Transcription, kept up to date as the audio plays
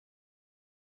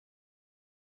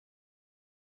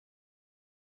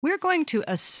We're going to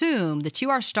assume that you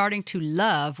are starting to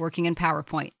love working in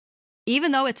PowerPoint.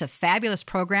 Even though it's a fabulous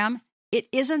program, it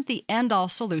isn't the end-all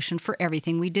solution for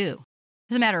everything we do.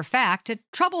 As a matter of fact, it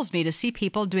troubles me to see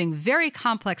people doing very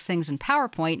complex things in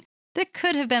PowerPoint that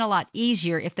could have been a lot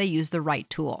easier if they used the right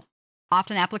tool.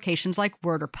 Often applications like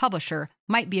Word or Publisher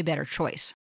might be a better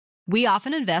choice. We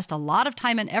often invest a lot of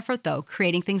time and effort, though,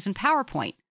 creating things in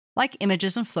PowerPoint, like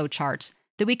images and flowcharts,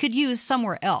 that we could use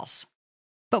somewhere else.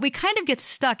 But we kind of get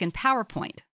stuck in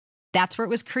PowerPoint. That's where it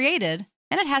was created,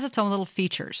 and it has its own little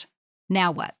features.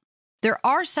 Now what? There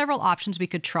are several options we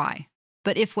could try,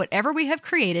 but if whatever we have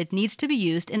created needs to be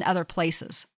used in other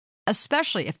places,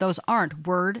 especially if those aren't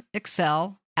Word,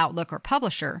 Excel, Outlook, or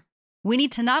Publisher, we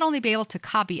need to not only be able to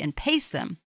copy and paste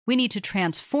them, we need to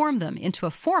transform them into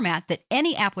a format that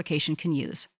any application can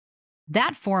use.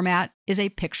 That format is a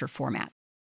picture format.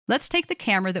 Let's take the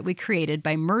camera that we created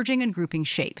by merging and grouping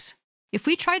shapes. If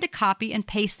we tried to copy and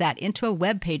paste that into a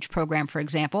web page program, for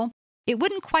example, it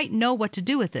wouldn't quite know what to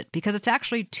do with it because it's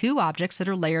actually two objects that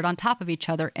are layered on top of each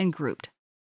other and grouped.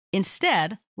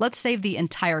 Instead, let's save the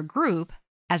entire group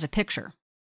as a picture.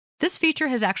 This feature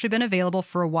has actually been available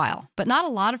for a while, but not a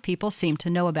lot of people seem to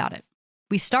know about it.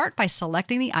 We start by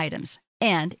selecting the items,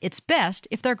 and it's best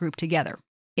if they're grouped together.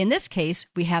 In this case,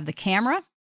 we have the camera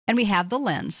and we have the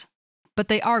lens, but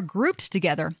they are grouped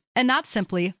together and not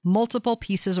simply multiple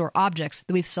pieces or objects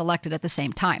that we've selected at the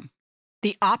same time.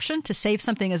 The option to save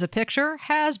something as a picture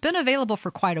has been available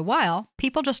for quite a while.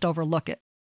 People just overlook it.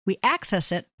 We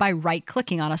access it by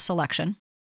right-clicking on a selection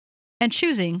and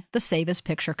choosing the Save as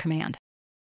Picture command.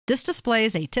 This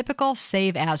displays a typical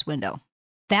Save As window.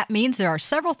 That means there are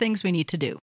several things we need to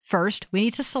do. First, we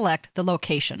need to select the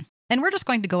location, and we're just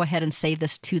going to go ahead and save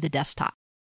this to the desktop.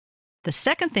 The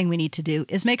second thing we need to do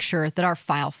is make sure that our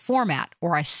file format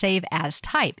or our Save As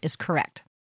type is correct.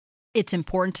 It's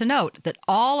important to note that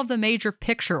all of the major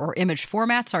picture or image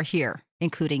formats are here,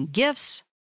 including GIFs,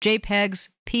 JPEGs,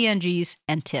 PNGs,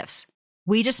 and TIFFs.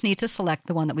 We just need to select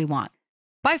the one that we want.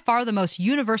 By far the most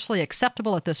universally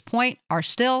acceptable at this point are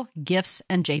still GIFs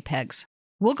and JPEGs.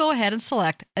 We'll go ahead and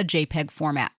select a JPEG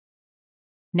format.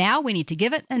 Now we need to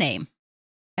give it a name,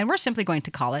 and we're simply going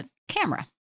to call it Camera.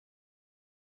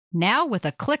 Now, with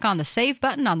a click on the Save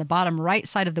button on the bottom right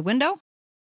side of the window,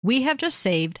 we have just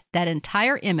saved that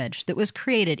entire image that was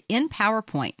created in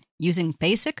PowerPoint using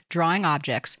basic drawing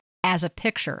objects as a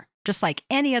picture, just like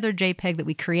any other JPEG that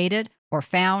we created or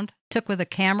found, took with a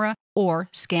camera, or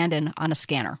scanned in on a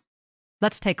scanner.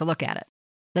 Let's take a look at it.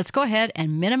 Let's go ahead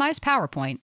and minimize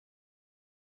PowerPoint,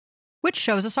 which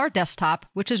shows us our desktop,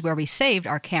 which is where we saved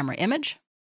our camera image.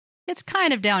 It's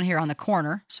kind of down here on the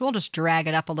corner, so we'll just drag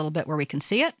it up a little bit where we can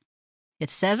see it. It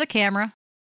says a camera,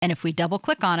 and if we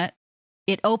double-click on it,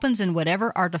 it opens in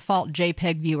whatever our default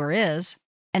JPEG viewer is,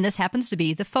 and this happens to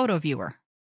be the photo viewer.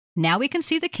 Now we can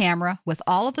see the camera with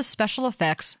all of the special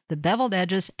effects, the beveled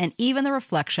edges, and even the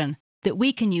reflection that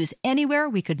we can use anywhere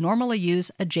we could normally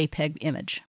use a JPEG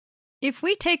image. If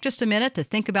we take just a minute to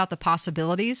think about the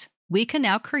possibilities, we can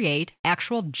now create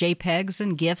actual JPEGs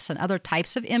and GIFs and other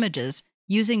types of images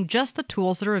using just the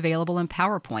tools that are available in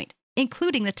PowerPoint,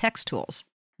 including the text tools.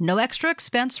 No extra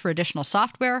expense for additional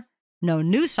software, no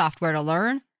new software to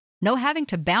learn, no having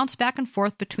to bounce back and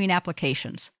forth between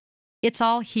applications. It's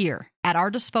all here, at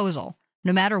our disposal,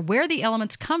 no matter where the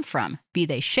elements come from, be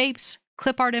they shapes,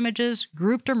 clip art images,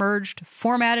 grouped or merged,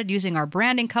 formatted using our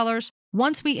branding colors.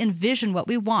 Once we envision what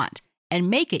we want and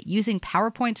make it using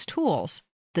PowerPoint's tools,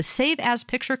 the Save As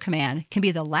Picture command can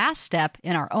be the last step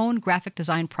in our own graphic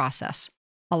design process,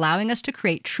 allowing us to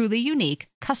create truly unique,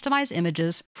 customized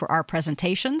images for our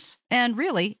presentations and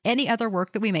really any other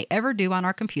work that we may ever do on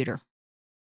our computer.